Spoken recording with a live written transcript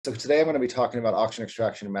So today I'm going to be talking about oxygen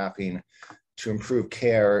extraction and mapping to improve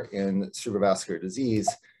care in cerebrovascular disease.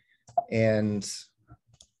 And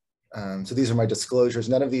so these are my disclosures.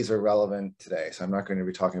 None of these are relevant today. So I'm not going to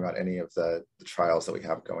be talking about any of the trials that we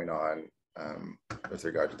have going on with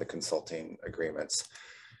regard to the consulting agreements.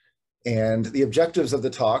 And the objectives of the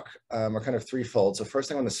talk are kind of threefold. So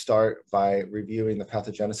first, I want to start by reviewing the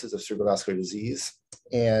pathogenesis of cerebrovascular disease.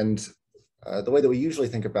 And the way that we usually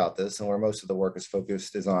think about this, and where most of the work is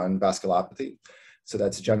focused, is on vasculopathy. So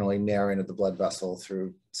that's generally narrowing of the blood vessel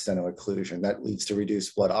through stenoid occlusion. That leads to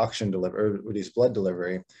reduced blood oxygen delivery, reduced blood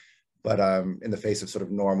delivery, but in the face of sort of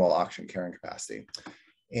normal oxygen carrying capacity.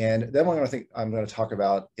 And then what I'm going to talk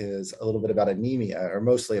about is a little bit about anemia, or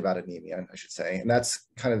mostly about anemia, I should say. And that's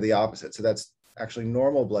kind of the opposite. So that's actually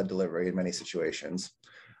normal blood delivery in many situations,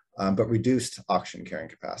 but reduced oxygen carrying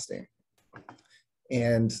capacity.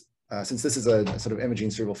 And since this is a sort of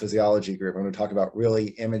imaging cerebral physiology group, I'm going to talk about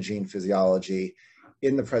really imaging physiology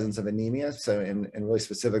in the presence of anemia. So and really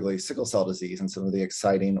specifically sickle cell disease and some of the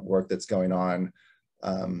exciting work that's going on,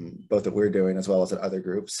 both that we're doing as well as at other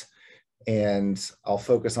groups. And I'll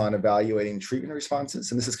focus on evaluating treatment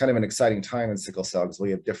responses. And this is kind of an exciting time in sickle cell because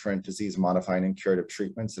we have different disease modifying and curative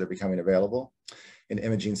treatments that are becoming available. And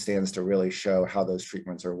imaging stands to really show how those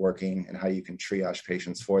treatments are working and how you can triage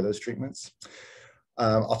patients for those treatments.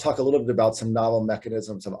 I'll talk a little bit about some novel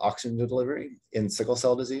mechanisms of oxygen delivery in sickle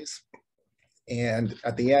cell disease. And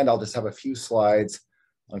at the end, I'll just have a few slides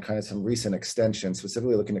on kind of some recent extensions,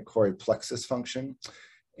 specifically looking at choroid plexus function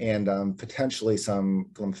and potentially some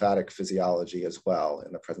lymphatic physiology as well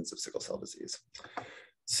in the presence of sickle cell disease.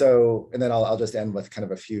 So, and then I'll just end with kind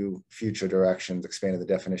of a few future directions, expanding the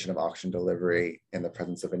definition of oxygen delivery in the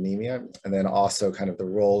presence of anemia, and then also kind of the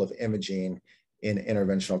role of imaging in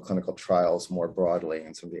interventional clinical trials more broadly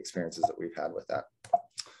and some of the experiences that we've had with that.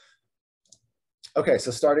 Okay, so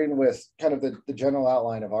starting with kind of the general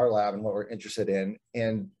outline of our lab and what we're interested in,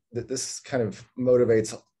 and this kind of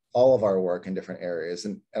motivates all of our work in different areas.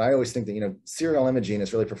 And I always think that, serial imaging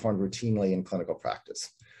is really performed routinely in clinical practice.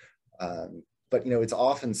 But, it's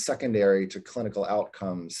often secondary to clinical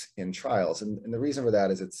outcomes in trials. And the reason for that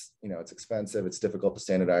is it's expensive, it's difficult to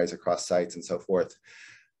standardize across sites and so forth.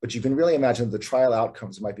 But you can really imagine that the trial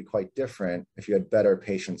outcomes might be quite different if you had better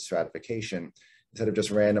patient stratification. Instead of just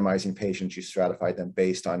randomizing patients, you stratified them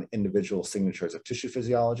based on individual signatures of tissue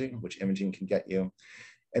physiology, which imaging can get you.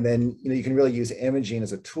 And then you can really use imaging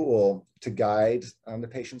as a tool to guide the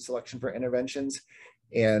patient selection for interventions.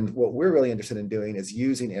 And what we're really interested in doing is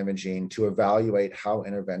using imaging to evaluate how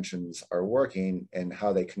interventions are working and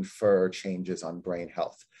how they confer changes on brain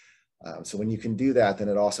health. So when you can do that, then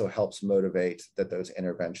it also helps motivate that those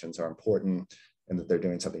interventions are important and that they're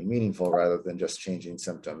doing something meaningful rather than just changing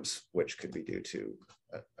symptoms, which could be due to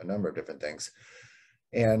a number of different things.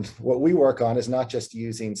 And what we work on is not just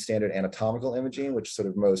using standard anatomical imaging, which sort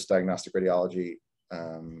of most diagnostic radiology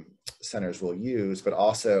centers will use, but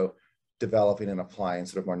also developing and applying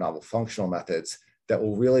sort of more novel functional methods that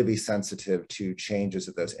will really be sensitive to changes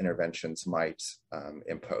that those interventions might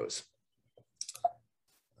impose.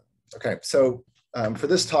 Okay, so for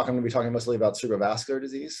this talk, I'm going to be talking mostly about cerebrovascular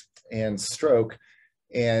disease and stroke.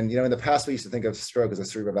 And, in the past, we used to think of stroke as a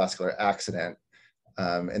cerebrovascular accident.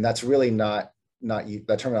 And that's really not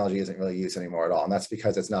that terminology isn't really used anymore at all. And that's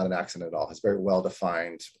because it's not an accident at all. It's very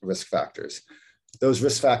well-defined risk factors. Those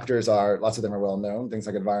risk factors lots of them are well known, things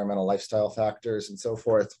like environmental lifestyle factors and so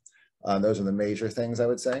forth. Those are the major things I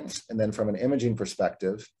would say. And then from an imaging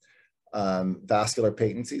perspective, vascular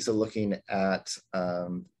patency, so looking at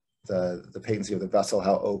the patency of the vessel,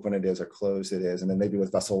 how open it is or closed it is. And then maybe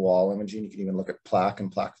with vessel wall imaging, you can even look at plaque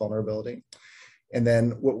and plaque vulnerability. And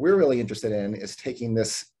then what we're really interested in is taking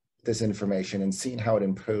this information and seeing how it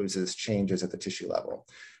imposes changes at the tissue level.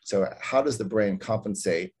 So how does the brain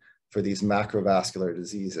compensate for these macrovascular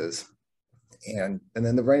diseases? And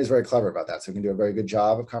then the brain is very clever about that. So it can do a very good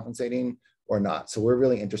job of compensating or not. So we're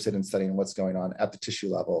really interested in studying what's going on at the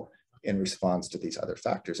tissue level in response to these other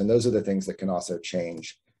factors. And those are the things that can also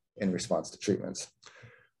change in response to treatments.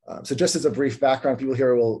 So just as a brief background, people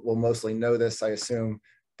here will mostly know this, I assume,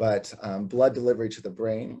 but blood delivery to the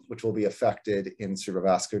brain, which will be affected in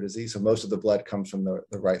cerebrovascular disease. So most of the blood comes from the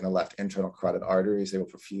right and the left internal carotid arteries. They will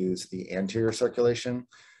perfuse the anterior circulation.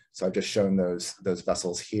 So I've just shown those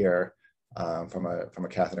vessels here from a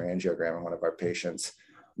catheter angiogram in one of our patients.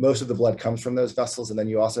 Most of the blood comes from those vessels. And then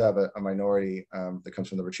you also have a minority that comes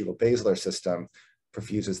from the vertebral-basilar system,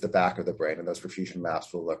 perfuses the back of the brain, and those perfusion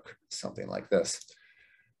maps will look something like this.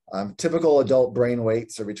 Typical adult brain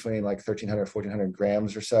weights are between like 1,300, 1,400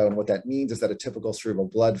 grams or so. And what that means is that a typical cerebral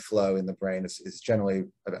blood flow in the brain is generally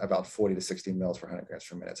about 40 to 60 mils per 100 grams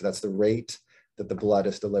per minute. So that's the rate that the blood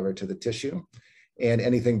is delivered to the tissue. And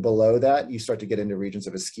anything below that, you start to get into regions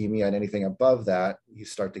of ischemia, and anything above that, you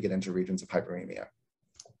start to get into regions of hyperemia.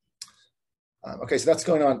 Okay, so that's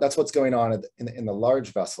going on. That's what's going on in the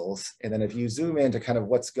large vessels. And then if you zoom into kind of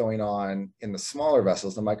what's going on in the smaller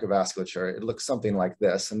vessels, the microvasculature, it looks something like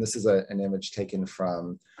this. And this is an image taken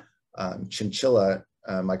from chinchilla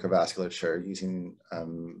microvasculature using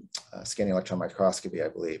scanning electron microscopy, I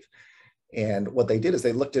believe. And what they did is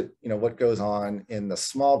they looked at what goes on in the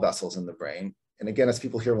small vessels in the brain. And again, as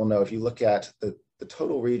people here will know, if you look at the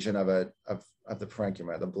total region of the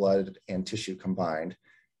parenchyma, the blood and tissue combined,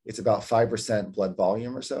 it's about 5% blood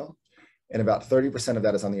volume or so. And about 30% of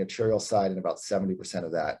that is on the arterial side, and about 70%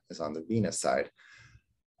 of that is on the venous side.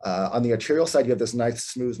 On the arterial side, you have this nice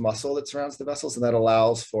smooth muscle that surrounds the vessels, and that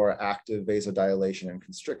allows for active vasodilation and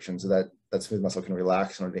constriction, so that smooth muscle can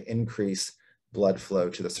relax in order to increase blood flow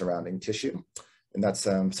to the surrounding tissue. And that's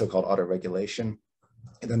so-called autoregulation.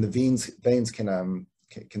 And then the veins can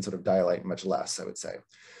sort of dilate much less, I would say.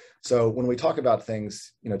 So when we talk about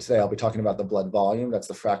things, today I'll be talking about the blood volume. That's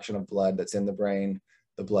the fraction of blood that's in the brain.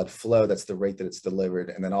 The blood flow, that's the rate that it's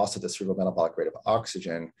delivered. And then also the cerebral metabolic rate of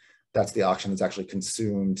oxygen. That's the oxygen that's actually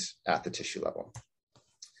consumed at the tissue level.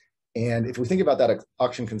 And if we think about that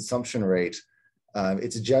oxygen consumption rate,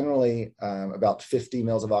 it's generally about 50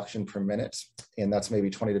 mils of oxygen per minute. And that's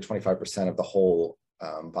maybe 20 to 25% of the whole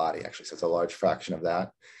body, actually. So it's a large fraction of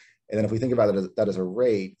that. And then if we think about that as a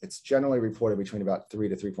rate, it's generally reported between about 3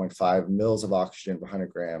 to 3.5 mils of oxygen per 100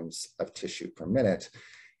 grams of tissue per minute.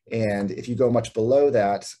 And if you go much below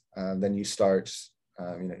that, then you start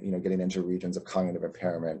getting into regions of cognitive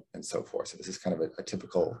impairment and so forth. So this is kind of a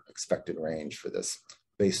typical expected range for this,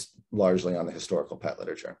 based largely on the historical PET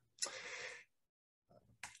literature.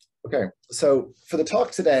 Okay, so for the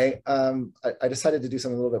talk today, I decided to do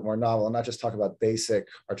something a little bit more novel and not just talk about basic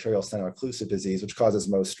arterial steno-occlusive disease, which causes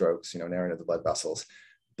most strokes, narrowing of the blood vessels,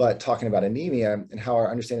 but talking about anemia and how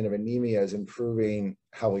our understanding of anemia is improving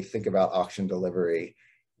how we think about oxygen delivery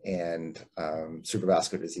and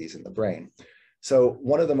cerebrovascular disease in the brain. So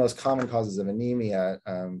one of the most common causes of anemia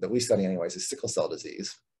that we study anyways is sickle cell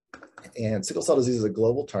disease. And sickle cell disease is a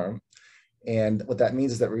global term. And what that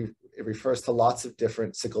means is that it refers to lots of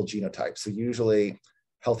different sickle genotypes. So usually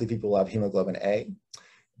healthy people will have hemoglobin A,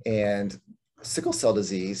 and sickle cell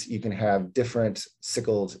disease, you can have different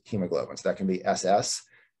sickled hemoglobins. That can be SS.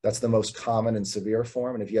 That's the most common and severe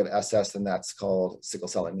form. And if you have SS, then that's called sickle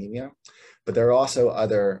cell anemia. But there are also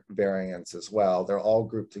other variants as well. They're all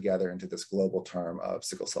grouped together into this global term of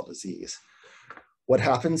sickle cell disease. What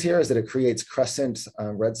happens here is that it creates crescent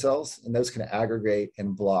red cells, and those can aggregate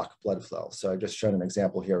and block blood flow. So I've just shown an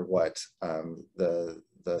example here of what the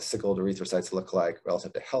sickled erythrocytes look like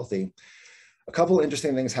relative to healthy. A couple of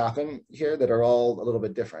interesting things happen here that are all a little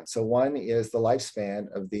bit different. So one is the lifespan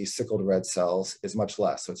of these sickled red cells is much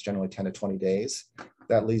less. So it's generally 10 to 20 days.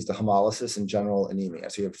 That leads to hemolysis and general anemia.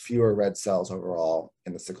 So you have fewer red cells overall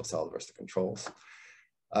in the sickle cell versus the controls.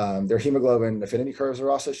 Their hemoglobin affinity curves are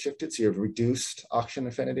also shifted, so you have reduced oxygen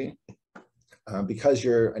affinity. Because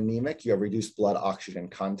you're anemic, you have reduced blood oxygen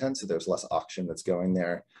content, so there's less oxygen that's going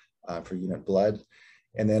there per unit blood.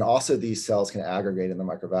 And then also these cells can aggregate in the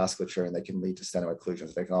microvasculature, and they can lead to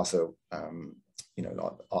steno-occlusions. They can also,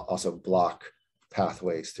 also block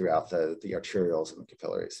pathways throughout the arterioles and the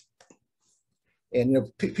capillaries.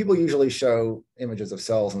 And people usually show images of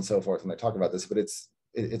cells and so forth when they talk about this, but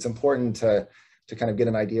it's important to kind of get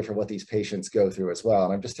an idea for what these patients go through as well.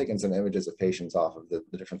 And I've just taken some images of patients off of the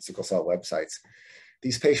different sickle cell websites.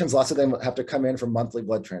 These patients, lots of them have to come in for monthly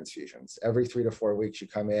blood transfusions. Every 3 to 4 weeks you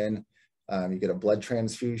come in, you get a blood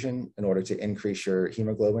transfusion in order to increase your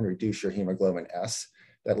hemoglobin, reduce your hemoglobin S.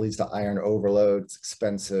 That leads to iron overload, it's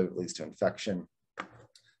expensive, leads to infection.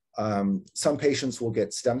 Some patients will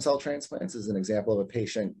get stem cell transplants. This is an example of a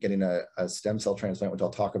patient getting a stem cell transplant, which I'll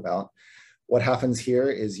talk about. What happens here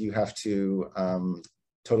is you have to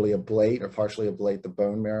totally ablate or partially ablate the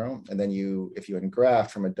bone marrow. And then if you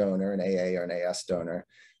engraft from a donor, an AA or an AS donor,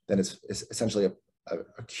 then it's essentially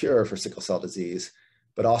a cure for sickle cell disease.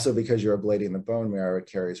 But also because you're ablating the bone marrow, it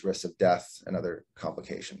carries risks of death and other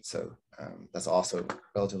complications. So that's also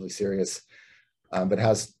relatively serious, but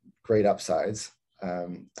has great upsides.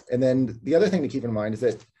 And then the other thing to keep in mind is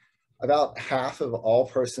that about half of all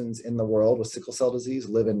persons in the world with sickle cell disease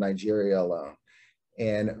live in Nigeria alone.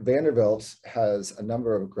 And Vanderbilt has a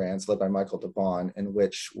number of grants led by Michael DeBon, in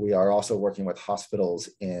which we are also working with hospitals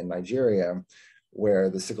in Nigeria, where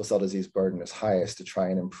the sickle cell disease burden is highest to try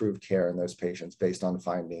and improve care in those patients based on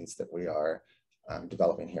findings that we are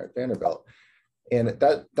developing here at Vanderbilt. And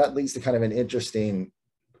that leads to kind of an interesting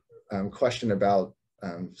question about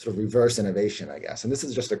sort of reverse innovation, I guess. And this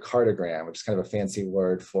is just a cartogram, which is kind of a fancy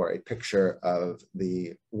word for a picture of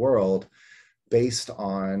the world based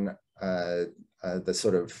on the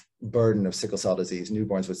sort of burden of sickle cell disease,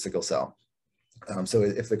 newborns with sickle cell. So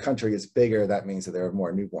if the country is bigger, that means that there are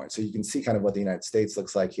more newborns. So you can see kind of what the United States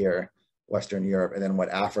looks like here, Western Europe, and then what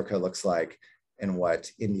Africa looks like and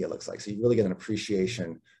what India looks like. So you really get an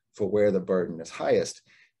appreciation for where the burden is highest.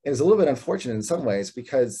 And it's a little bit unfortunate in some ways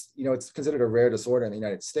because, you know, it's considered a rare disorder in the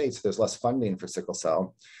United States. There's less funding for sickle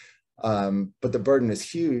cell, but the burden is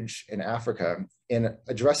huge in Africa. And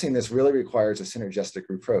addressing this really requires a synergistic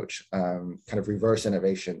approach, kind of reverse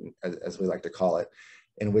innovation, as we like to call it,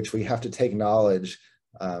 in which we have to take knowledge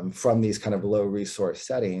from these kind of low resource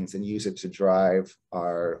settings and use it to drive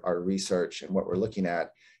our research and what we're looking at,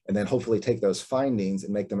 and then hopefully take those findings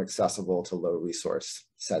and make them accessible to low resource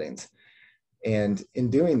settings. And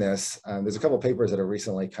in doing this, there's a couple of papers that have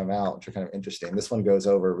recently come out, which are kind of interesting. This one goes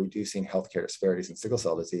over reducing healthcare disparities in sickle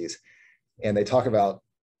cell disease. And they talk about,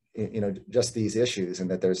 you know, just these issues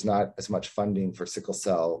and that there's not as much funding for sickle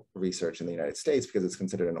cell research in the United States because it's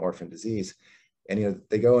considered an orphan disease. And, you know,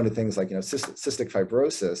 they go into things like, you know, cystic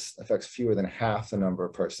fibrosis affects fewer than half the number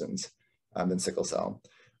of persons than sickle cell,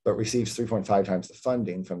 but receives 3.5 times the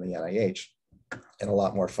funding from the NIH and a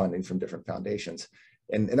lot more funding from different foundations.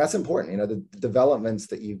 And that's important. You know, the developments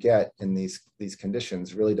that you get in these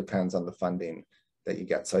conditions really depends on the funding that you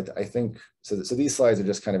get. So I think, so these slides are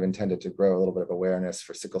just kind of intended to grow a little bit of awareness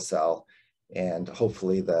for sickle cell and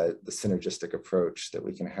hopefully the synergistic approach that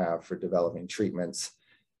we can have for developing treatments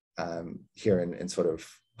here in sort of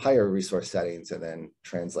higher resource settings and then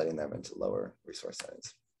translating them into lower resource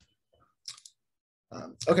settings.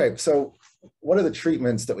 Okay, so what are the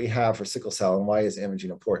treatments that we have for sickle cell and why is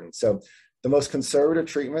imaging important? So the most conservative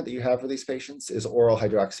treatment that you have for these patients is oral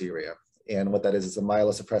hydroxyurea. And what that is a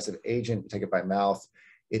myelosuppressive agent. You take it by mouth.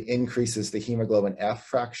 It increases the hemoglobin F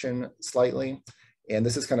fraction slightly. And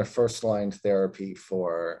this is kind of first-line therapy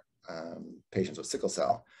for patients with sickle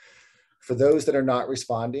cell. For those that are not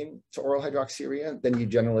responding to oral hydroxyurea, then you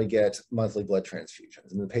generally get monthly blood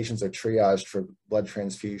transfusions. And the patients are triaged for blood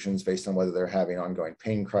transfusions based on whether they're having ongoing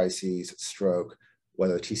pain crises, stroke,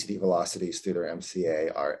 whether TCD velocities through their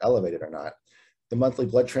MCA are elevated or not. The monthly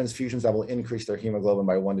blood transfusions, that will increase their hemoglobin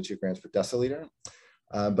by 1 to 2 grams per deciliter,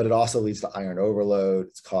 but it also leads to iron overload.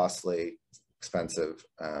 It's costly, expensive,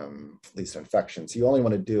 leads to infection. So you only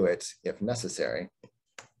want to do it if necessary.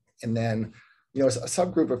 And then, you know, a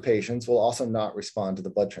subgroup of patients will also not respond to the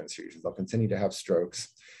blood transfusions. They'll continue to have strokes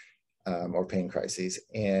or pain crises.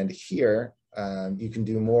 And here, you can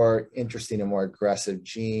do more interesting and more aggressive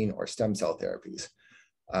gene or stem cell therapies.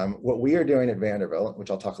 What we are doing at Vanderbilt, which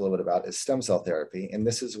I'll talk a little bit about, is stem cell therapy. And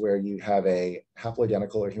this is where you have a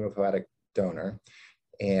haploidentical or hemopoietic donor,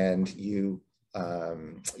 and you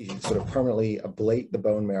sort of permanently ablate the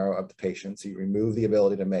bone marrow of the patient. So you remove the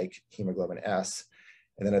ability to make hemoglobin S.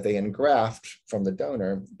 And then if they engraft from the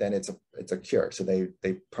donor, then it's a cure. So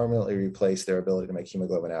they permanently replace their ability to make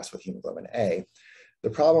hemoglobin S with hemoglobin A. The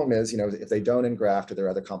problem is, you know, if they don't engraft or there are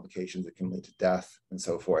other complications, it can lead to death and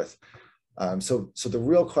so forth. So the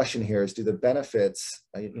real question here is, do the benefits,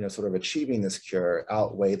 you know, sort of achieving this cure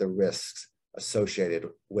outweigh the risks associated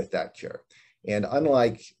with that cure? And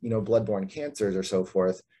unlike, you know, bloodborne cancers or so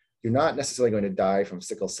forth, you're not necessarily going to die from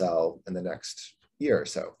sickle cell in the next year or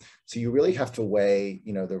so. So you really have to weigh,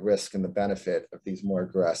 you know, the risk and the benefit of these more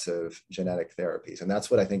aggressive genetic therapies. And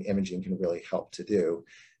that's what I think imaging can really help to do,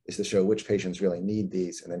 is to show which patients really need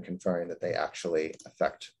these and then confirming that they actually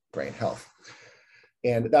affect brain health.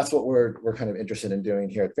 And that's what we're kind of interested in doing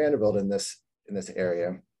here at Vanderbilt in this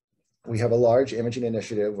area. We have a large imaging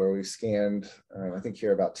initiative where we've scanned, I think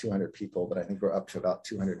here about 200 people, but I think we're up to about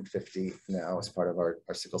 250 now as part of our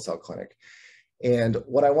sickle cell clinic. And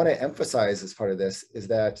what I want to emphasize as part of this is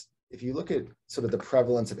that if you look at sort of the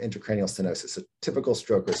prevalence of intracranial stenosis, a typical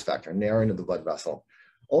stroke risk factor, narrowing of the blood vessel,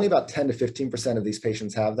 only about 10 to 15% of these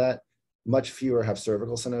patients have that. Much fewer have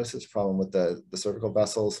cervical stenosis, problem with the cervical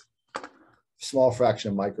vessels. Small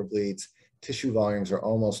fraction of microbleeds, tissue volumes are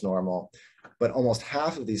almost normal, but almost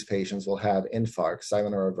half of these patients will have infarcts,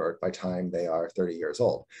 silent or overt, by the time they are 30 years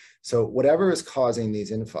old. So whatever is causing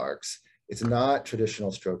these infarcts, it's not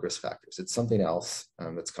traditional stroke risk factors. It's something else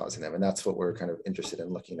that's causing them. And that's what we're kind of interested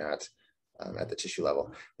in looking at the tissue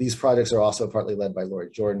level. These projects are also partly led by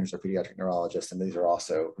Lori Jordan, who's our pediatric neurologist, and these are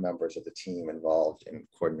also members of the team involved in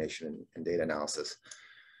coordination and data analysis.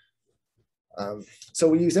 So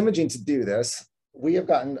we use imaging to do this. we have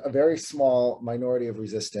gotten a very small minority of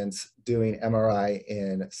resistance doing MRI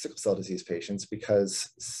in sickle cell disease patients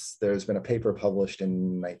because there's been a paper published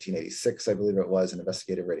in 1986, I believe it was, in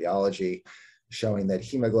investigative radiology, showing that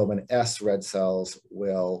hemoglobin S red cells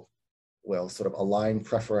will sort of align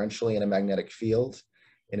preferentially in a magnetic field.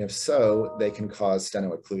 And if so, they can cause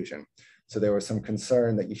steno-occlusion. So there was some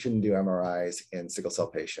concern that you shouldn't do MRIs in sickle cell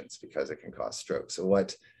patients because it can cause stroke. So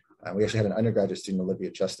we actually had an undergraduate student,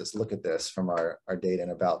 Olivia Justice, look at this from our data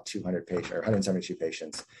in about 200 patients, or 172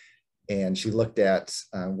 patients. And she looked at,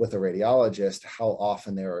 with a radiologist, how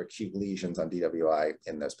often there are acute lesions on DWI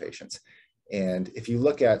in those patients. And if you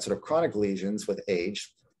look at sort of chronic lesions with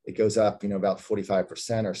age, it goes up, about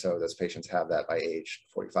 45% or so. Those patients have that by age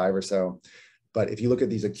 45 or so. But if you look at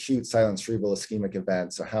these acute silent cerebral ischemic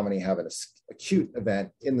events, or how many have an acute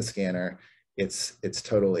event in the scanner, it's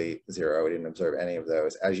totally zero. We didn't observe any of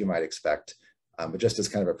those, as you might expect, but just as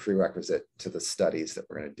kind of a prerequisite to the studies that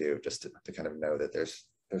we're going to do, just to kind of know that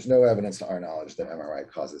there's no evidence to our knowledge that MRI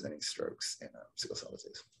causes any strokes in sickle cell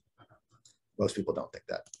disease. Most people don't think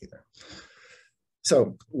that either.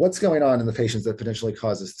 So what's going on in the patients that potentially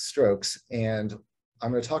causes the strokes? And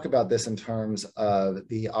I'm going to talk about this in terms of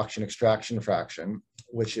the oxygen extraction fraction,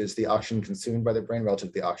 which is the oxygen consumed by the brain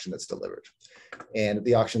relative to the oxygen that's delivered. And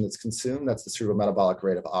the oxygen that's consumed, that's the cerebral metabolic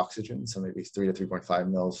rate of oxygen, so maybe 3 to 3.5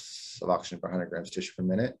 mils of oxygen per 100 grams tissue per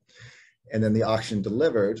minute. And then the oxygen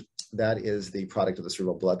delivered, that is the product of the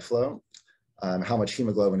cerebral blood flow, how much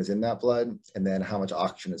hemoglobin is in that blood, and then how much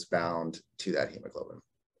oxygen is bound to that hemoglobin.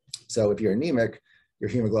 So if you're anemic, your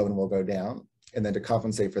hemoglobin will go down. And then to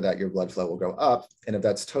compensate for that, your blood flow will go up. And if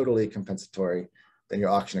that's totally compensatory, then your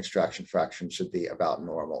oxygen extraction fraction should be about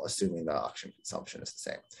normal, assuming the oxygen consumption is the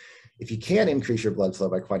same. If you can increase your blood flow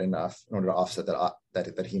by quite enough in order to offset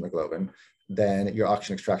that hemoglobin, then your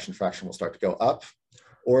oxygen extraction fraction will start to go up.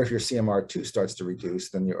 Or if your CMR2 starts to reduce,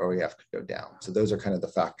 then your OEF could go down. So those are kind of the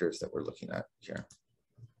factors that we're looking at here.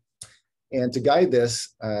 And to guide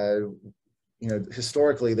this,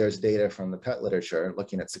 historically, there's data from the PET literature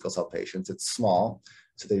looking at sickle cell patients. It's small.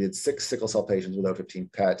 So they did 6 sickle cell patients with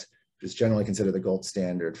O15 PET, which is generally considered the gold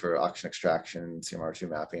standard for oxygen extraction and CMR2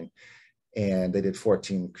 mapping. And they did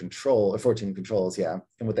 14 controls, yeah.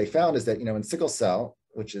 And what they found is that, in sickle cell,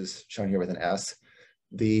 which is shown here with an S,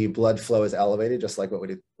 the blood flow is elevated, just like what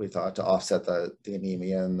we thought, to offset the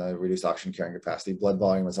anemia and the reduced oxygen carrying capacity. Blood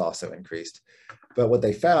volume was also increased. But what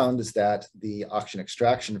they found is that the oxygen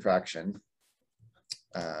extraction fraction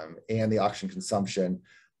and the oxygen consumption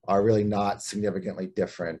are really not significantly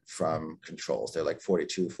different from controls. They're like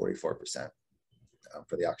 42, 44%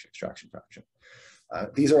 for the oxygen extraction fraction.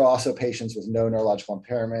 These are also patients with no neurological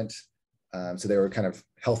impairment. So they were kind of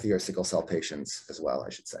healthier sickle cell patients as well, I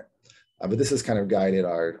should say. But this has kind of guided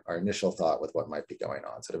our initial thought with what might be going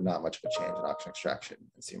on. Sort of not much of a change in oxygen extraction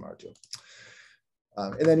and CMR2.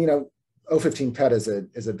 And then, O15 PET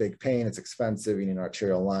is a big pain. It's expensive. You need an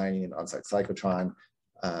arterial line, you need an on-site cyclotron.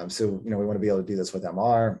 So, we want to be able to do this with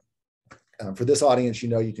MR. For this audience, you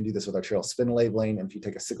can do this with arterial spin labeling. And if you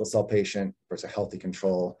take a sickle cell patient versus a healthy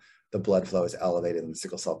control, the blood flow is elevated in the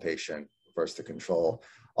sickle cell patient versus the control.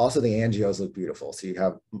 Also, the angios look beautiful. So you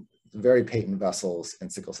have very patent vessels in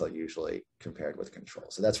sickle cell usually compared with control.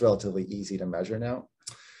 So that's relatively easy to measure now.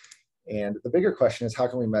 And the bigger question is, how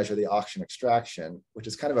can we measure the oxygen extraction, which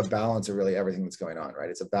is kind of a balance of really everything that's going on, right?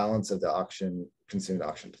 It's a balance of the oxygen consumed,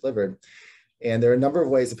 oxygen delivered. And there are a number of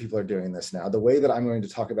ways that people are doing this now. The way that I'm going to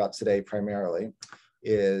talk about today primarily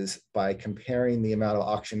is by comparing the amount of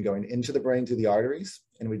oxygen going into the brain through the arteries,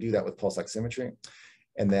 and we do that with pulse oximetry,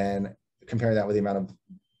 and then comparing that with the amount of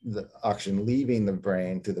the oxygen leaving the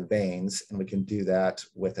brain through the veins, and we can do that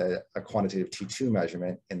with a quantitative T2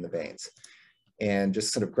 measurement in the veins. And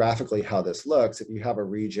just sort of graphically how this looks, if you have a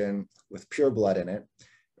region with pure blood in it,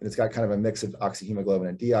 and it's got kind of a mix of oxyhemoglobin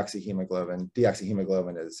and deoxyhemoglobin.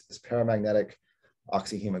 Deoxyhemoglobin is paramagnetic,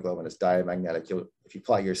 oxyhemoglobin is diamagnetic. If you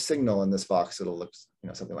plot your signal in this box, it'll look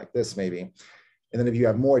something like this maybe. And then if you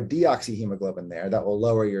have more deoxyhemoglobin there, that will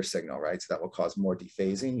lower your signal, right? So that will cause more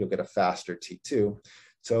dephasing. You'll get a faster T2.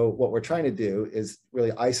 So what we're trying to do is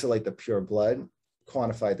really isolate the pure blood,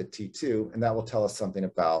 quantify the T2, and that will tell us something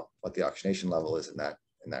about what the oxygenation level is in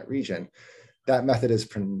that region. That method has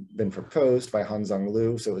been proposed by Hanzhong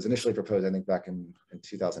Liu. So it was initially proposed, I think, back in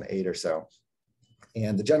 2008 or so.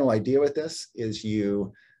 And the general idea with this is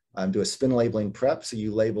you do a spin labeling prep. So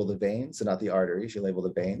you label the veins, so not the arteries, you label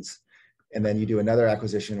the veins. And then you do another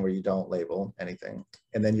acquisition where you don't label anything.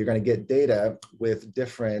 And then you're going to get data with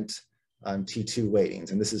different T2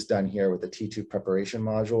 weightings. And this is done here with the T2 preparation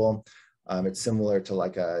module. It's similar to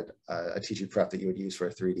like a T2 prep that you would use for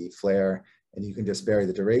a 3D flare. and you can just vary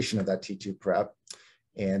the duration of that T2 prep,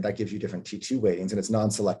 and that gives you different T2 weightings, and it's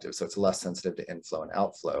non-selective, so it's less sensitive to inflow and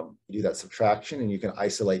outflow. You do that subtraction, and you can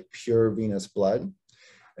isolate pure venous blood,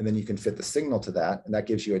 and then you can fit the signal to that, and that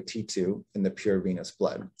gives you a T2 in the pure venous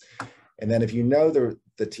blood. And then if you know the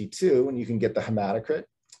T2, and you can get the hematocrit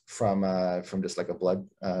from just like a blood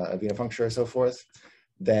venipuncture or so forth,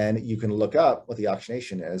 then you can look up what the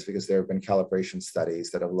oxygenation is, because there have been calibration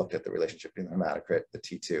studies that have looked at the relationship between the hematocrit, the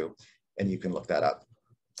T2, and you can look that up.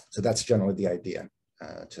 So that's generally the idea,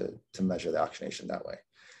 to measure the oxygenation that way.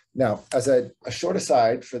 Now, as a short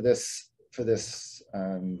aside for this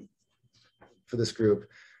group,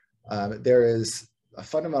 there is a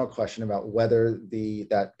fundamental question about whether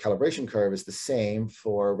that calibration curve is the same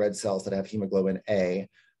for red cells that have hemoglobin A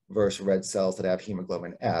versus red cells that have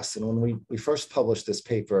hemoglobin S. And when we first published this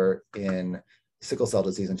paper in sickle cell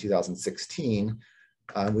disease in 2016,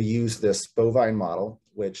 we used this bovine model,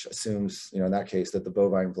 which assumes, in that case, that the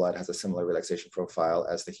bovine blood has a similar relaxation profile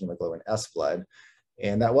as the hemoglobin S blood.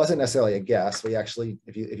 And that wasn't necessarily a guess. We actually,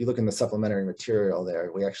 if you look in the supplementary material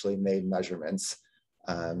there, we actually made measurements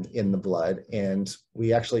in the blood, and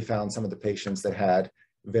we actually found some of the patients that had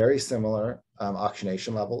very similar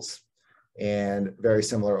oxygenation levels and very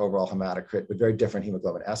similar overall hematocrit, but very different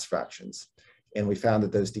hemoglobin S fractions. And we found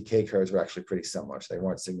that those decay curves were actually pretty similar, so they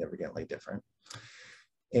weren't significantly different.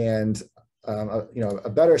 And a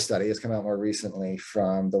better study has come out more recently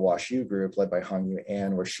from the WashU group led by Hongyu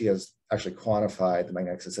An, where she has actually quantified the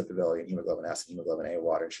magnetic susceptibility in hemoglobin S and hemoglobin A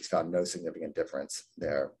water, and she's found no significant difference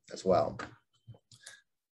there as well.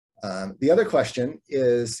 The other question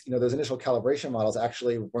is, those initial calibration models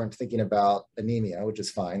actually weren't thinking about anemia, which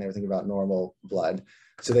is fine. They were thinking about normal blood.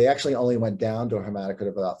 So they actually only went down to a hematocrit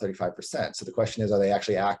of about 35%. So the question is, are they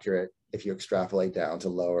actually accurate if you extrapolate down to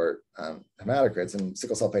lower hematocrits? And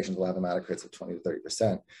sickle cell patients will have hematocrits of 20 to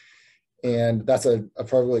 30%. And that's a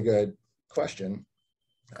perfectly good question.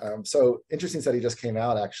 So interesting study just came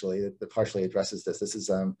out actually that partially addresses this. This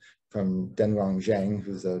is from Denrong Zhang,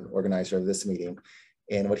 who's the organizer of this meeting.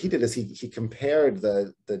 And what he did is he compared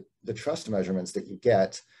the trust measurements that you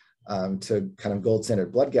get to kind of gold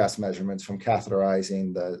standard blood gas measurements from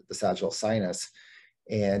catheterizing the sagittal sinus.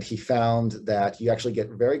 And he found that you actually get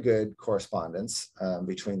very good correspondence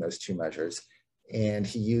between those two measures. And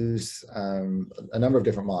he used a number of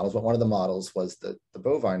different models, but one of the models was the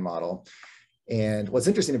bovine model. And what's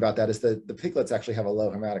interesting about that is that the piglets actually have a low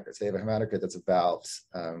hematocrit. They have a hematocrit that's about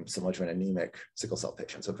similar to an anemic sickle cell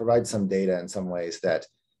patient. So it provides some data in some ways that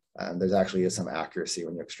there's actually some accuracy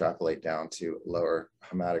when you extrapolate down to lower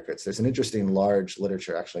hematocrits. There's an interesting large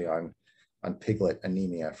literature actually on piglet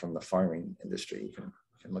anemia from the farming industry. You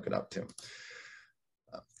can look it up too.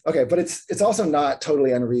 Okay, but it's also not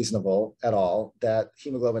totally unreasonable at all that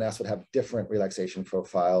hemoglobin S would have different relaxation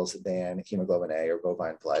profiles than hemoglobin A or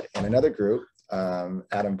bovine blood. And another group,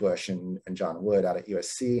 Adam Bush and John Wood out at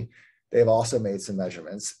USC, they've also made some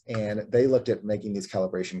measurements, and they looked at making these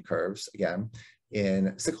calibration curves, again,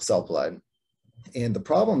 in sickle cell blood. And the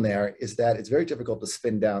problem there is that it's very difficult to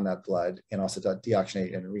spin down that blood and also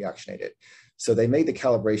deoxygenate and reoxygenate it. So they made the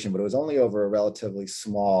calibration, but it was only over a relatively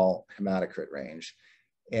small hematocrit range.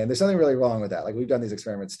 And there's something really wrong with that. Like, we've done these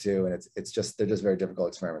experiments too, and they're just very difficult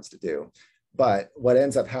experiments to do. But what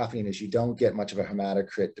ends up happening is you don't get much of a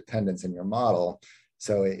hematocrit dependence in your model.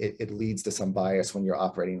 So it leads to some bias when you're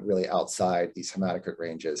operating really outside these hematocrit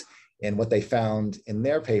ranges. And what they found in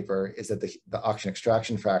their paper is that the oxygen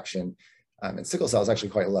extraction fraction in sickle cell is actually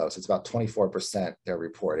quite low. So it's about 24% they're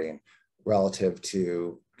reporting relative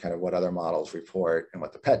to kind of what other models report and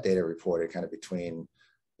what the PET data reported, kind of between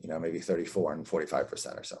maybe 34 and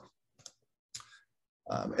 45% or so.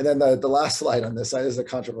 And then the last slide on this side is a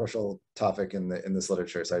controversial topic in this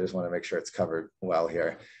literature, so I just want to make sure it's covered well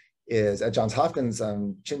here, is at Johns Hopkins,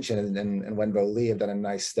 Chin Chin and Wenbo Lee have done a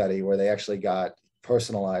nice study where they actually got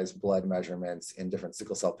personalized blood measurements in different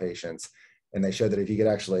sickle cell patients. And they showed that if you get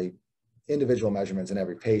actually individual measurements in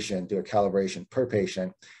every patient, do a calibration per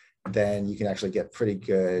patient, then you can actually get pretty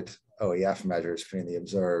good OEF measures between the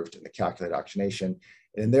observed and the calculated oxygenation.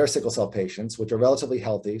 And in their sickle cell patients, which are relatively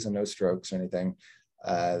healthy, so no strokes or anything,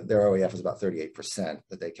 their OEF is about 38%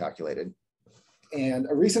 that they calculated. And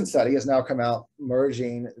a recent study has now come out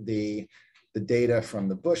merging the data from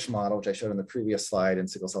the Bush model, which I showed in the previous slide, in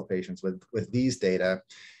sickle cell patients with these data.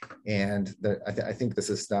 And I think this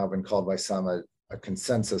has now been called by some a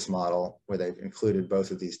consensus model, where they've included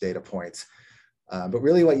both of these data points. But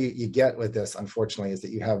really what you get with this, unfortunately, is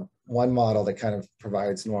that you have one model that kind of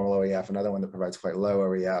provides normal OEF, another one that provides quite low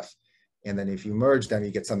OEF. And then if you merge them,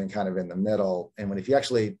 you get something kind of in the middle. And if you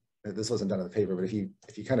actually this wasn't done in the paper, but if you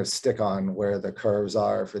kind of stick on where the curves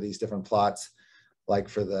are for these different plots, like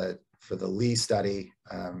for the Lee study,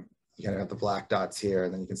 you kind of have the black dots here,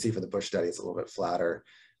 and then you can see for the Bush study, it's a little bit flatter.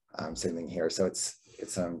 Same thing here. So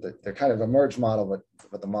they're kind of a merged model,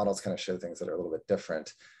 but the models kind of show things that are a little bit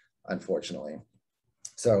different, unfortunately.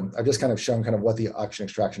 So I've just kind of shown kind of what the oxygen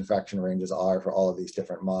extraction fraction ranges are for all of these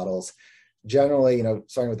different models. Generally,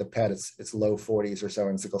 starting with the PET, it's low 40s or so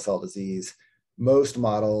in sickle cell disease. Most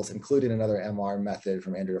models, including another MR method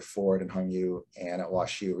from Andrea Ford and Hung Yu and at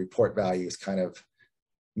WashU, report values kind of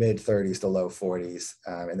mid 30s to low 40s.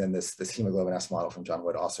 And then this hemoglobin S model from John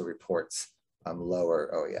Wood also reports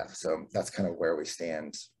lower OEF. So that's kind of where we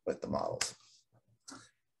stand with the models.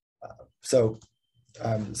 So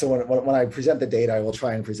when I present the data, I will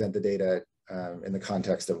try and present the data in the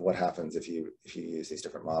context of what happens if you use these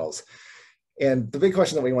different models. And the big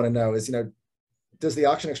question that we want to know is, does the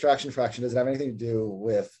oxygen extraction fraction, does it have anything to do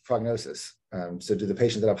with prognosis? So do the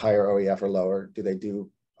patients that have higher OEF or lower, do they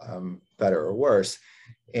do better or worse?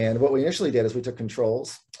 And what we initially did is we took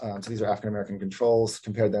controls. So these are African-American controls,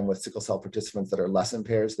 compared them with sickle cell participants that are less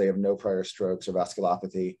impaired. So they have no prior strokes or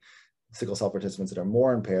vasculopathy. Sickle cell participants that are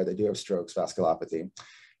more impaired, they do have strokes, vasculopathy.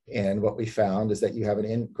 And what we found is that you have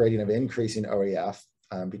an gradient of increasing OEF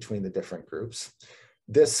between the different groups.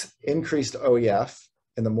 This increased OEF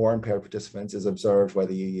in the more impaired participants is observed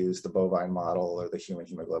whether you use the bovine model or the human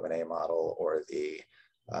hemoglobin A model or the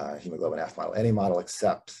hemoglobin F model, any model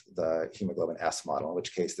except the hemoglobin S model, in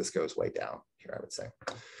which case this goes way down here, I would say.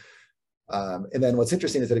 And then what's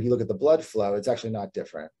interesting is that if you look at the blood flow, it's actually not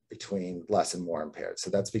different between less and more impaired. So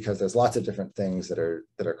that's because there's lots of different things that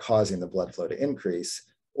are causing the blood flow to increase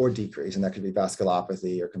or decrease, and that could be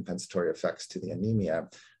vasculopathy or compensatory effects to the anemia.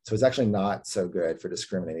 So it's actually not so good for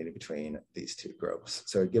discriminating between these two groups.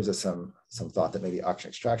 So it gives us some thought that maybe oxygen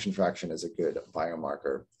extraction fraction is a good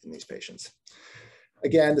biomarker in these patients.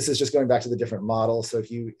 Again, this is just going back to the different models. So if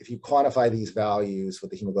you quantify these values with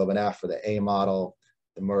the hemoglobin F for the A model,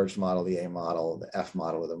 the merged model, the A model, the F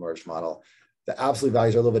model, or the merged model, the absolute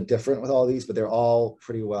values are a little bit different with all these, but they're all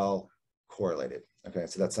pretty well correlated. Okay,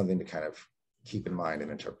 so that's something to kind of keep in mind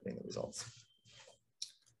in interpreting the results.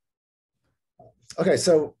 Okay,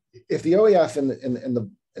 so if the OEF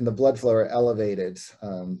in the blood flow are elevated,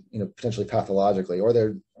 potentially pathologically, or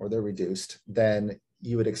they're reduced, then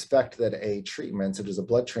you would expect that a treatment such as a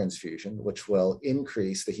blood transfusion, which will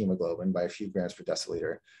increase the hemoglobin by a few grams per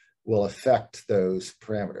deciliter, will affect those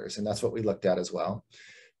parameters. And that's what we looked at as well.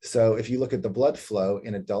 So if you look at the blood flow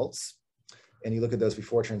in adults, and you look at those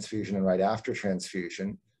before transfusion and right after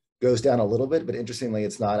transfusion, goes down a little bit, but interestingly,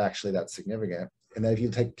 it's not actually that significant. And then if you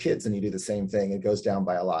take kids and you do the same thing, it goes down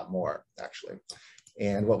by a lot more, actually.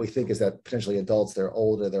 And what we think is that potentially adults, they're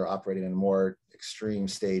older, they're operating in more extreme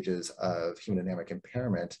stages of hemodynamic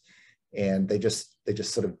impairment, and they just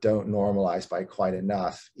sort of don't normalize by quite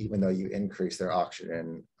enough, even though you increase their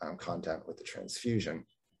oxygen content with the transfusion.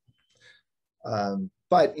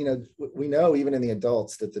 But we know even in the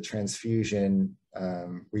adults that the transfusion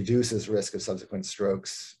reduces risk of subsequent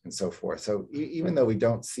strokes and so forth. So even though we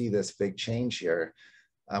don't see this big change here,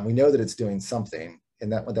 we know that it's doing something.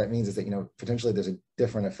 And that what that means is that potentially there's a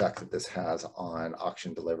different effect that this has on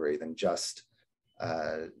oxygen delivery than just,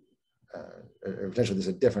 or potentially there's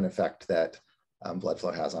a different effect that blood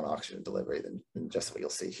flow has on oxygen delivery than just what you'll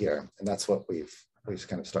see here. And that's what we've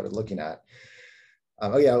kind of started looking at.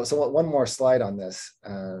 Oh yeah, so one more slide on this.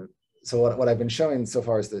 So what I've been showing so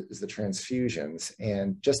far is the transfusions.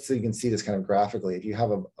 And just so you can see this kind of graphically, if you have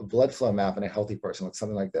a blood flow map in a healthy person, looks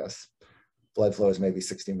something like this. Blood flow is maybe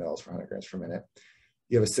 60 mils per 100 grams per minute.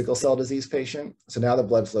 You have a sickle cell disease patient. So now the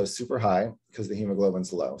blood flow is super high because the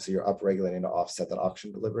hemoglobin's low. So you're upregulating to offset that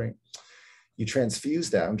oxygen delivery. You transfuse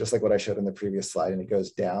them, just like what I showed in the previous slide, and it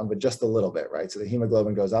goes down, but just a little bit, right? So the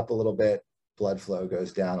hemoglobin goes up a little bit, blood flow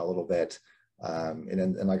goes down a little bit.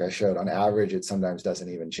 And like I showed, on average, it sometimes doesn't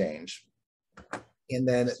even change. And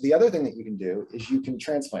then the other thing that you can do is you can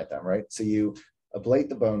transplant them, right? So you ablate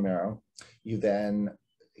the bone marrow, you then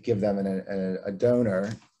give them a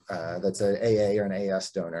donor that's an AA or an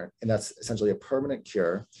AS donor, and that's essentially a permanent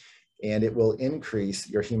cure, and it will increase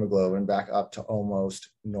your hemoglobin back up to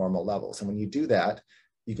almost normal levels. And when you do that,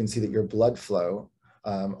 you can see that your blood flow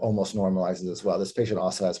almost normalizes as well. This patient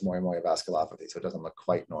also has moya-moya vasculopathy, so it doesn't look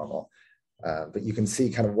quite normal. But you can see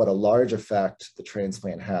kind of what a large effect the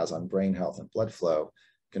transplant has on brain health and blood flow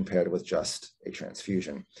compared with just a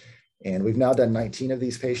transfusion. And we've now done 19 of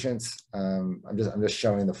these patients. I'm just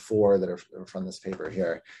showing the 4 that are from this paper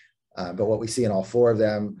here. But what we see in all 4 of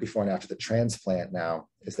them before and after the transplant now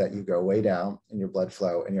is that you go way down in your blood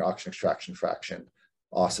flow, and your oxygen extraction fraction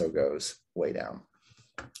also goes way down.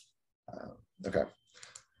 Okay.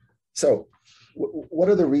 So what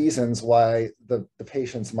are the reasons why the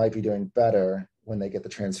patients might be doing better when they get the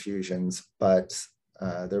transfusions, but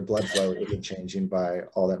their blood flow isn't changing by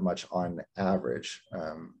all that much on average?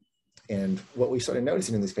 And what we started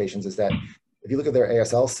noticing in these patients is that if you look at their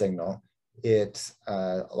ASL signal,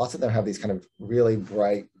 lots of them have these kind of really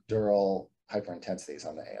bright dural hyperintensities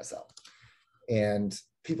on the ASL. And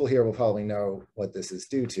people here will probably know what this is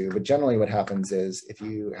due to, but generally what happens is if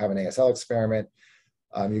you have an ASL experiment,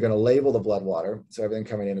 you're going to label the blood water. So everything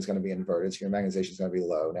coming in is going to be inverted. So your magnetization is going to be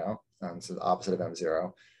low now. So the opposite of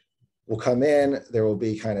M0 will come in. There will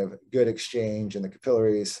be kind of good exchange in the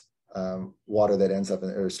capillaries. Water that ends up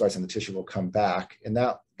or starts in the tissue will come back. And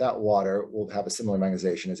that water will have a similar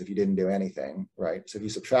magnetization as if you didn't do anything, right? So if you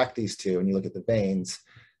subtract these two and you look at the veins,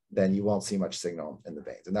 then you won't see much signal in the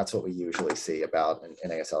veins. And that's what we usually see about in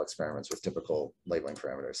ASL experiments with typical labeling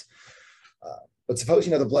parameters. But suppose,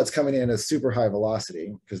 the blood's coming in at super high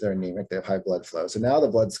velocity because they're anemic, they have high blood flow. So now the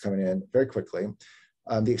blood's coming in very quickly.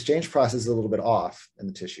 The exchange process is a little bit off in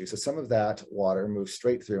the tissue. So some of that water moves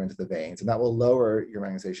straight through into the veins, and that will lower your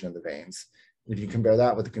magnetization of the veins. And if you compare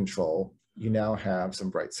that with the control, you now have some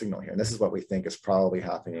bright signal here. And this is what we think is probably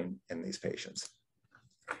happening in these patients.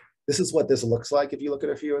 This is what this looks like if you look at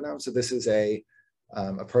a few of them. So this is a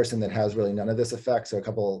person that has really none of this effect. So a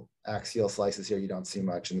couple axial slices here, you don't see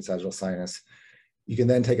much in the sagittal sinus. You can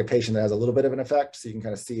then take a patient that has a little bit of an effect. So you can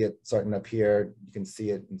kind of see it starting up here. You can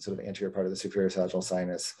see it in sort of anterior part of the superior sagittal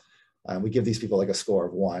sinus. We give these people like a score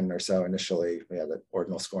of 1 or so initially. We have an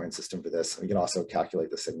ordinal scoring system for this. We can also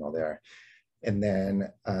calculate the signal there. And then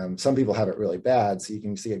some people have it really bad. So you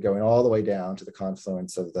can see it going all the way down to the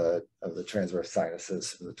confluence of the transverse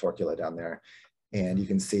sinuses, the torcula down there. And you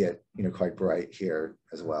can see it, quite bright here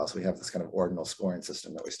as well. So we have this kind of ordinal scoring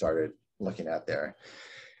system that we started looking at there.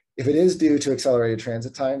 If it is due to accelerated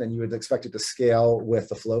transit time, then you would expect it to scale with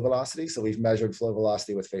the flow velocity. So we've measured flow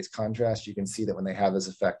velocity with phase contrast. You can see that when they have this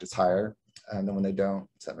effect, it's higher than when they don't.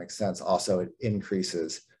 Does that make sense? Also, it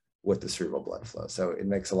increases with the cerebral blood flow. So it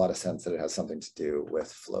makes a lot of sense that it has something to do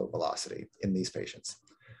with flow velocity in these patients.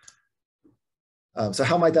 So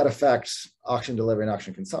how might that affect oxygen delivery and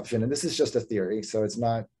oxygen consumption? And this is just a theory, so it's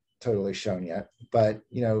not totally shown yet. But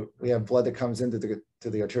we have blood that comes into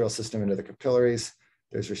the arterial system, into the capillaries.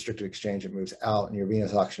 There's restricted exchange, it moves out, and your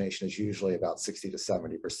venous oxygenation is usually about 60 to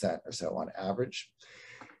 70% or so on average.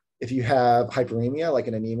 If you have hyperemia, like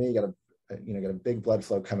an anemia, you got a big blood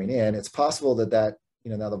flow coming in, it's possible that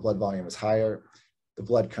now the blood volume is higher, the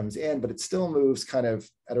blood comes in, but it still moves kind of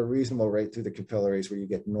at a reasonable rate through the capillaries where you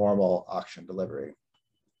get normal oxygen delivery.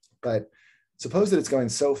 But suppose that it's going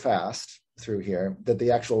so fast through here that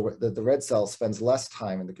the red cell spends less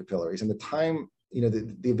time in the capillaries, and the time,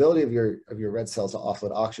 the ability of your red cells to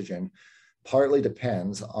offload oxygen partly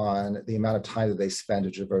depends on the amount of time that they spend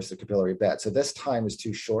to traverse the capillary bed. So this time is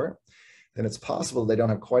too short, then it's possible they don't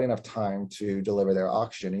have quite enough time to deliver their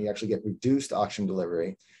oxygen, and you actually get reduced oxygen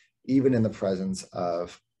delivery even in the presence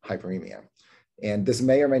of hyperemia. And this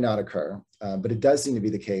may or may not occur, but it does seem to be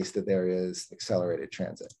the case that there is accelerated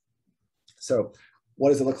transit. So what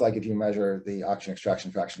does it look like if you measure the oxygen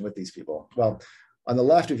extraction fraction with these people? Well, on the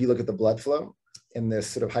left, if you look at the blood flow in this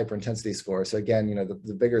sort of hyperintensity score, so again,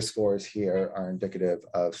 the bigger scores here are indicative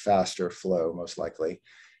of faster flow, most likely.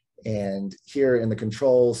 And here in the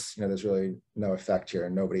controls, there's really no effect here,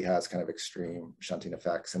 and nobody has kind of extreme shunting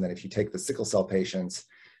effects. And then if you take the sickle cell patients,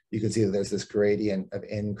 you can see that there's this gradient of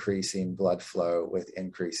increasing blood flow with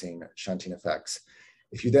increasing shunting effects.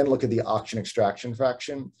 If you then look at the oxygen extraction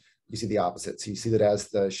fraction, you see the opposite. So you see that as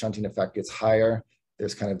the shunting effect gets higher,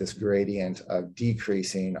 there's kind of this gradient of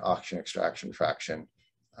decreasing oxygen extraction fraction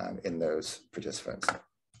in those participants.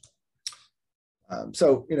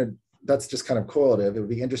 So, that's just kind of correlative. It would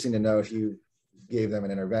be interesting to know if you gave them an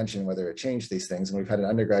intervention, whether it changed these things. And we've had an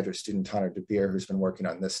undergraduate student, Tana De Beer, who's been working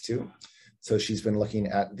on this too. So she's been looking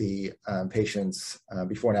at the patients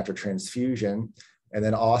before and after transfusion, and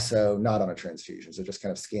then also not on a transfusion. So just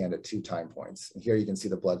kind of scanned at 2 time points. And here you can see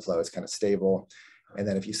the blood flow is kind of stable. And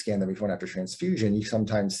then if you scan them before and after transfusion, you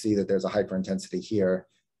sometimes see that there's a hyperintensity here,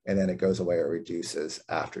 and then it goes away or reduces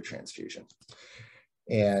after transfusion.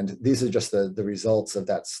 And these are just the results of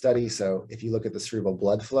that study. So if you look at the cerebral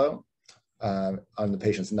blood flow on the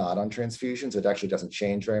patients not on transfusions, it actually doesn't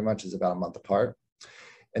change very much. It's about a month apart.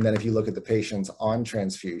 And then if you look at the patients on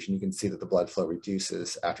transfusion, you can see that the blood flow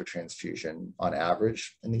reduces after transfusion on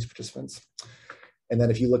average in these participants. And then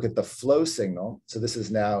if you look at the flow signal, so this is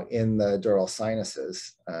now in the dural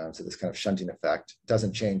sinuses, so this kind of shunting effect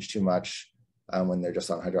doesn't change too much when they're just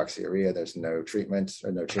on hydroxyurea. There's no treatment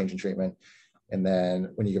or no change in treatment. And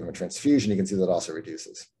then when you give them a transfusion, you can see that also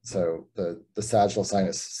reduces. So the sagittal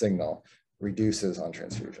sinus signal reduces on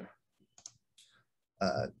transfusion.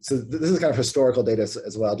 So this is kind of historical data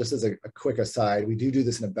as well. Just as a quick aside, we do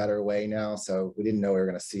this in a better way now. So we didn't know we were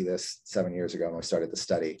going to see this 7 years ago when we started the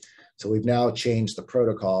study. So we've now changed the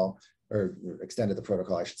protocol, or extended the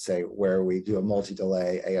protocol, I should say, where we do a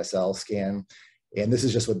multi-delay ASL scan. And this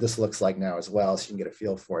is just what this looks like now as well, so you can get a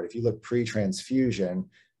feel for it. If you look pre-transfusion,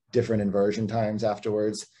 different inversion times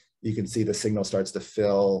afterwards, you can see the signal starts to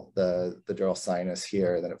fill the dural sinus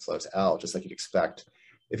here, then it flows out, just like you'd expect.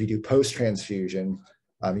 If you do post-transfusion,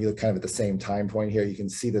 you look kind of at the same time point here, you can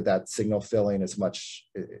see that signal filling is much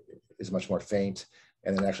more faint,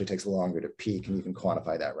 and it actually takes longer to peak, and you can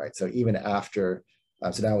quantify that, right? So even after,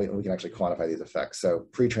 so now we can actually quantify these effects. So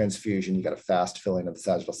pre-transfusion, you got a fast filling of the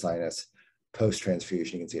sagittal sinus.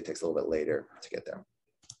 Post-transfusion, you can see it takes a little bit later to get there.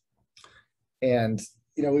 And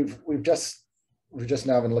you know, we've just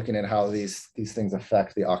now been looking at how these things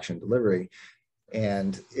affect the oxygen delivery.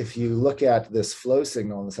 And if you look at this flow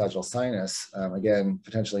signal in the sagittal sinus, again,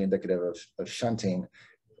 potentially indicative of shunting,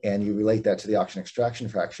 and you relate that to the oxygen extraction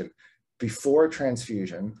fraction, before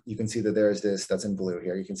transfusion, you can see that there's this, that's in blue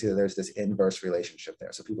here, you can see that there's this inverse relationship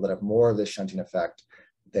there. So people that have more of this shunting effect,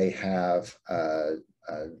 they have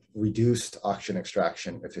reduced oxygen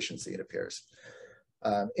extraction efficiency, it appears.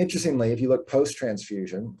 Interestingly, if you look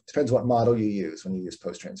post-transfusion, depends what model you use when you use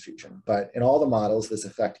post-transfusion, but in all the models, this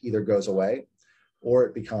effect either goes away or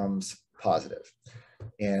it becomes positive.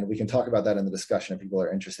 And we can talk about that in the discussion if people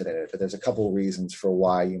are interested in it, but there's a couple of reasons for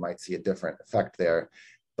why you might see a different effect there.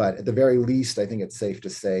 But at the very least, I think it's safe to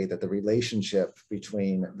say that the relationship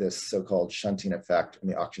between this so-called shunting effect and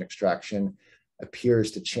the oxygen extraction appears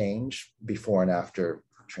to change before and after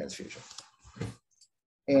transfusion.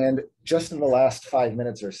 And just in the last 5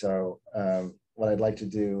 minutes or so, what I'd like to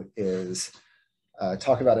do is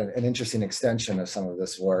talk about an interesting extension of some of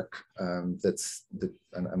this work I'm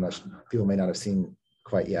not sure, people may not have seen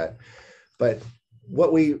quite yet. But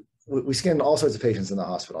what we scan all sorts of patients in the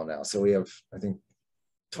hospital now. So we have, I think,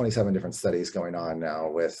 27 different studies going on now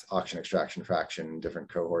with oxygen extraction fraction, different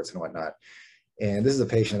cohorts and whatnot. And this is a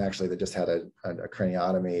patient actually that just had a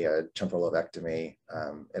craniotomy, a temporal lobectomy.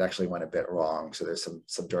 It actually went a bit wrong. So there's some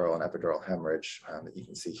subdural and epidural hemorrhage that you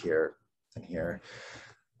can see here and here.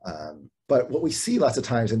 But what we see lots of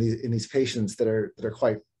times in these patients that are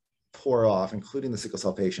quite poor off, including the sickle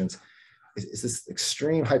cell patients, is this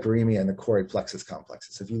extreme hyperemia in the choroid plexus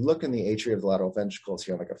complexes. So if you look in the atria of the lateral ventricles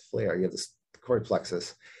here, like a flare, you have this choroid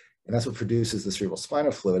plexus, and that's what produces the cerebral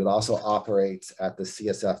spinal fluid. It also operates at the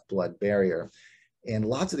CSF blood barrier. And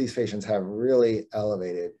lots of these patients have really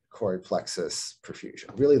elevated choroid plexus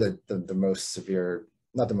perfusion, really the most severe,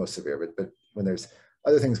 not the most severe, but when there's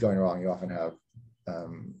other things going wrong, you often have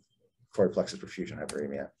choroid plexus perfusion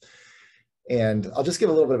hyperemia. And I'll just give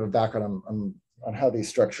a little bit of a background on how these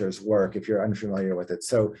structures work if you're unfamiliar with it.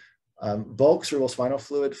 So bulk cerebral spinal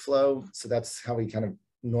fluid flow, so that's how we kind of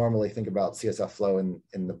normally think about CSF flow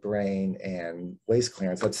in the brain and waste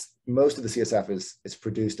clearance. That's most of the CSF is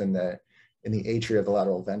produced in the atria of the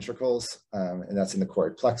lateral ventricles, and that's in the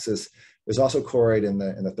choroid plexus. There's also choroid in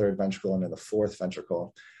the third ventricle and in the fourth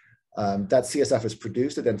ventricle. That CSF is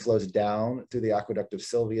produced, it then flows down through the aqueduct of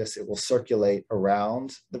Sylvius. It will circulate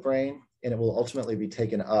around the brain, and it will ultimately be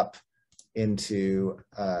taken up into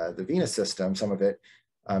the venous system, some of it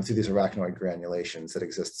through these arachnoid granulations that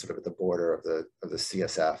exist sort of at the border of the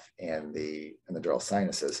CSF and the dural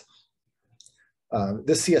sinuses.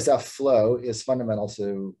 This CSF flow is fundamental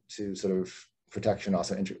to sort of protection,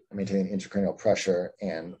 also maintaining intracranial pressure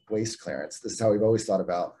and waste clearance. This is how we've always thought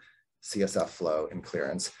about CSF flow and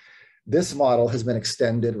clearance. This model has been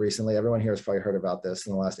extended recently. Everyone here has probably heard about this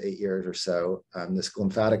in the last 8 years or so. This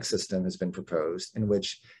lymphatic system has been proposed, in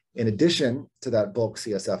which, in addition to that bulk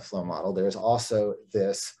CSF flow model, there's also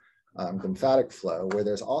this lymphatic flow where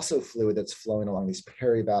there's also fluid that's flowing along these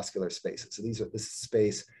perivascular spaces. So this is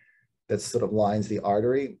space that sort of lines the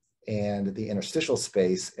artery and the interstitial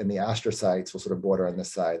space, and the astrocytes will sort of border on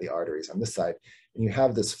this side, the arteries on this side. And you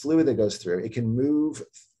have this fluid that goes through. It can move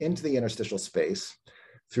into the interstitial space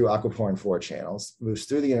through aquaporin 4 channels, moves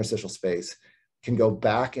through the interstitial space, can go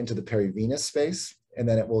back into the perivenous space, and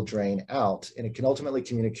then it will drain out. And it can ultimately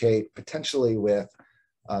communicate potentially with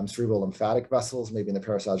cerebral lymphatic vessels, maybe in the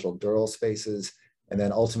parasagittal dural spaces, and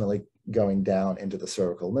then ultimately going down into the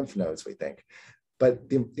cervical lymph nodes, we think. But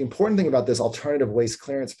the important thing about this alternative waste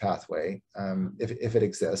clearance pathway, if it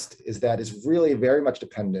exists, is that it's really very much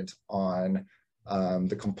dependent on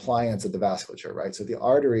the compliance of the vasculature, right? So if the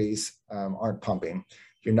arteries aren't pumping,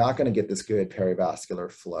 you're not going to get this good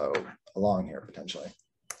perivascular flow along here potentially.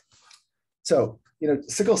 So,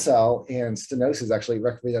 sickle cell and stenosis actually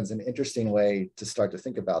represents an interesting way to start to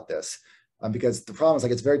think about this, because the problem is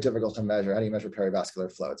like it's very difficult to measure. How do you measure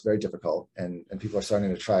perivascular flow? It's very difficult, and people are starting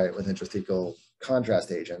to try it with intrathecal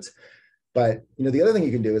contrast agents. But the other thing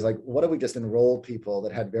you can do is like, what if we just enrolled people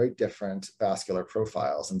that had very different vascular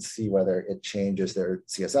profiles and see whether it changes their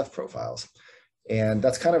CSF profiles? And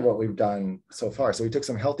that's kind of what we've done so far. So we took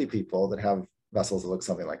some healthy people that have vessels that look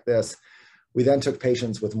something like this. We then took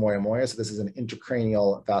patients with moya. So this is an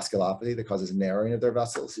intracranial vasculopathy that causes narrowing of their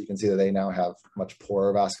vessels. So you can see that they now have much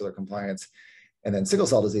poorer vascular compliance. And then sickle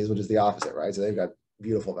cell disease, which is the opposite, right? So they've got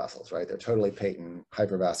beautiful vessels, right? They're totally patent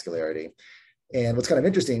hypervascularity. And what's kind of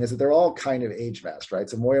interesting is that they're all kind of age matched, right?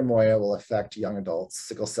 So moya will affect young adults,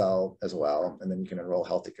 sickle cell as well, and then you can enroll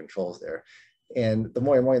healthy controls there. And the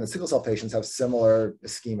moya and the sickle cell patients have similar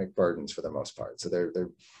ischemic burdens for the most part. So they're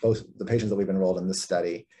both, the patients that we've enrolled in this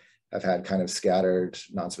study have had kind of scattered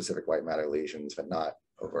non-specific white matter lesions, but not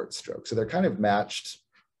overt stroke. So they're kind of matched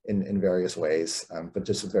in various ways, but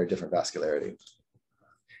just with very different vascularity.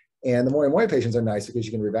 And the moya patients are nice because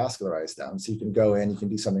you can revascularize them. So you can go in, you can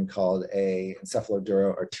do something called a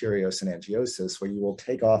encephaloduro-arteriosyngangiosis, where you will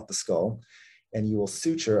take off the skull and you will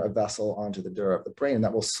suture a vessel onto the dura of the brain, and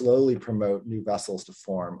that will slowly promote new vessels to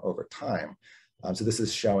form over time. So this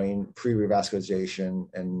is showing pre-revascularization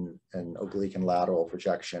and oblique and lateral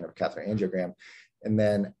projection of catheter angiogram. And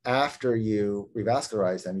then after you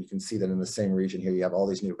revascularize them, you can see that in the same region here, you have all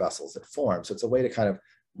these new vessels that form. So it's a way to kind of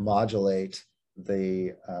modulate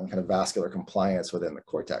the kind of vascular compliance within the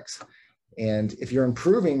cortex. And if you're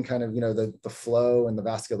improving kind of, the flow and the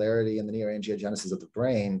vascularity and the neuroangiogenesis of the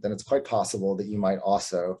brain, then it's quite possible that you might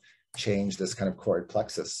also change this kind of choroid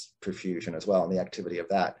plexus perfusion as well and the activity of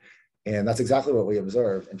that. And that's exactly what we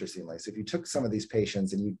observed, interestingly. So if you took some of these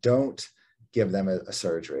patients and you don't give them a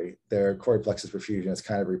surgery, their choroid plexus perfusion is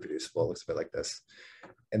kind of reproducible. It looks a bit like this.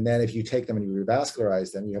 And then if you take them and you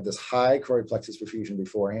revascularize them, you have this high choroid plexus perfusion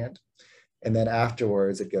beforehand. And then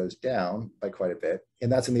afterwards, it goes down by quite a bit.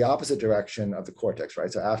 And that's in the opposite direction of the cortex,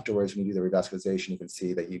 right? So afterwards, when you do the revascularization, you can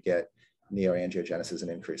see that you get neuroangiogenesis and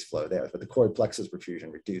increased flow there. But the choroid plexus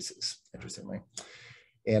perfusion reduces, interestingly.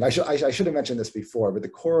 And I should have mentioned this before, but the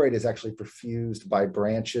choroid is actually perfused by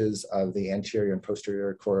branches of the anterior and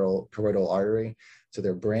posterior choroidal artery. So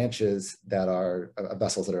they're branches that are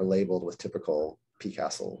vessels that are labeled with typical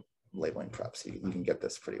P-Castle labeling preps. You can get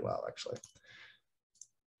this pretty well, actually.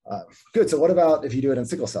 Good. So what about if you do it in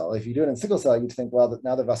sickle cell? If you do it in sickle cell, you'd think, well,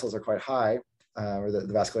 now the vessels are quite high, or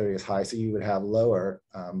the vascularity is high, so you would have lower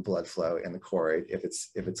blood flow in the choroid if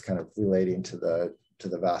it's kind of relating to the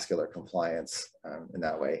vascular compliance in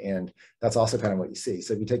that way. And that's also kind of what you see.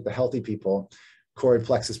 So if you take the healthy people, choroid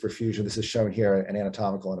plexus perfusion, this is shown here, an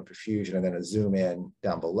anatomical and a perfusion, and then a zoom in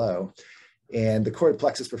down below. And the choroid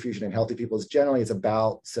plexus perfusion in healthy people is generally, it's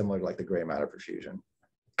about similar to like the gray matter perfusion.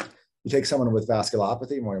 You take someone with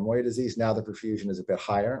vasculopathy, moya disease, now the perfusion is a bit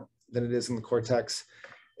higher than it is in the cortex.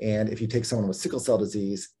 And if you take someone with sickle cell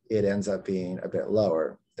disease, it ends up being a bit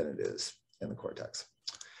lower than it is in the cortex.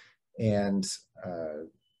 And,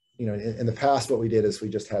 in the past, what we did is we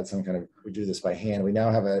just had we do this by hand. We now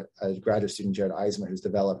have a graduate student, Jared Eisman, who's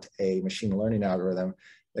developed a machine learning algorithm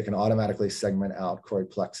that can automatically segment out choroid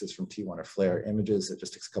plexus from T1 or FLAIR images. It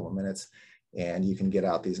just takes a couple of minutes. And you can get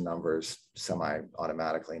out these numbers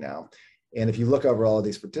semi-automatically now. And if you look over all of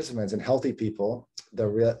these participants, in healthy people,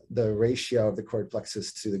 the ratio of the choroid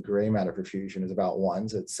plexus to the gray matter perfusion is about 1,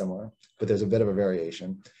 so it's similar, but there's a bit of a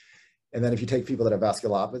variation. And then if you take people that have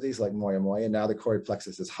vasculopathies like moya, now the choroid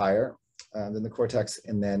plexus is higher than the cortex.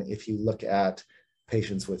 And then if you look at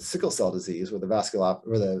patients with sickle cell disease, where the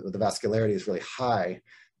vascularity is really high,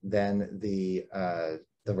 then the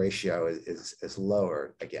ratio is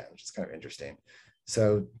lower again, which is kind of interesting.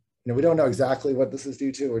 So, we don't know exactly what this is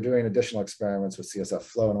due to. We're doing additional experiments with CSF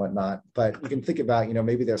flow and whatnot, but you can think about,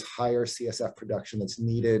 maybe there's higher CSF production that's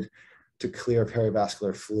needed to clear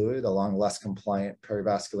perivascular fluid along less compliant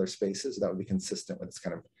perivascular spaces. That would be consistent with this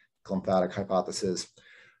kind of glymphatic hypothesis.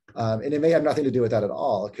 And it may have nothing to do with that at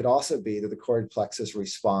all. It could also be that the choroid plexus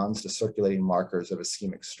responds to circulating markers of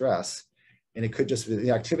ischemic stress. And it could just be,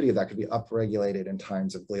 the activity of that could be upregulated in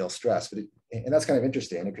times of glial stress. And that's kind of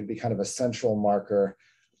interesting. It could be kind of a central marker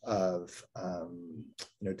of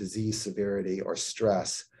disease severity or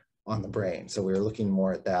stress on the brain. So we're looking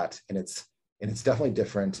more at that, and it's definitely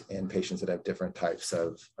different in patients that have different types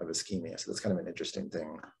of ischemia. So that's kind of an interesting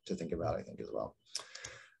thing to think about, I think, as well.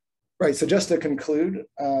 Right, so just to conclude,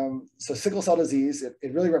 so sickle cell disease,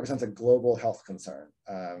 it really represents a global health concern.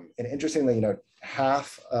 And interestingly,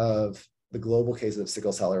 half of the global cases of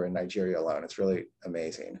sickle cell are in Nigeria alone. It's really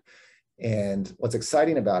amazing. And what's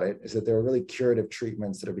exciting about it is that there are really curative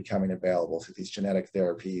treatments that are becoming available through these genetic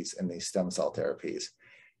therapies and these stem cell therapies.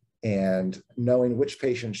 And knowing which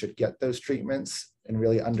patients should get those treatments and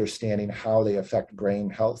really understanding how they affect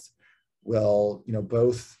brain health will,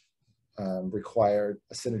 both require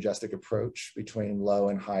a synergistic approach between low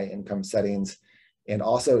and high income settings, and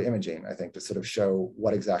also imaging, I think, to sort of show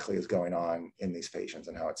what exactly is going on in these patients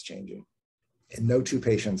and how it's changing. And no two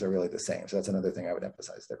patients are really the same. So that's another thing I would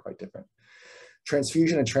emphasize. They're quite different.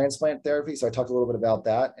 Transfusion and transplant therapy. So I talked a little bit about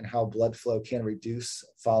that and how blood flow can reduce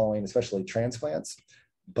following, especially transplants,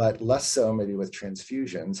 but less so maybe with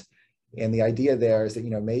transfusions. And the idea there is that,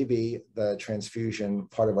 maybe the transfusion,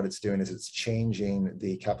 part of what it's doing is it's changing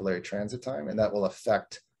the capillary transit time, and that will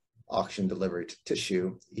affect oxygen delivery to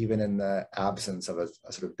tissue, even in the absence of a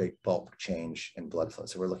sort of big bulk change in blood flow.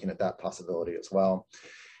 So we're looking at that possibility as well.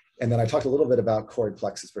 And then I talked a little bit about choroid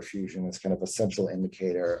plexus perfusion as kind of a central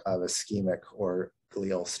indicator of ischemic or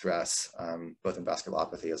glial stress, both in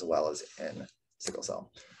vasculopathy as well as in sickle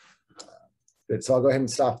cell. Good. So I'll go ahead and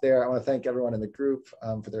stop there. I want to thank everyone in the group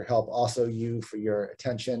for their help. Also you for your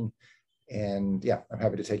attention. And yeah, I'm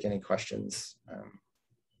happy to take any questions.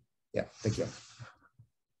 Yeah, thank you.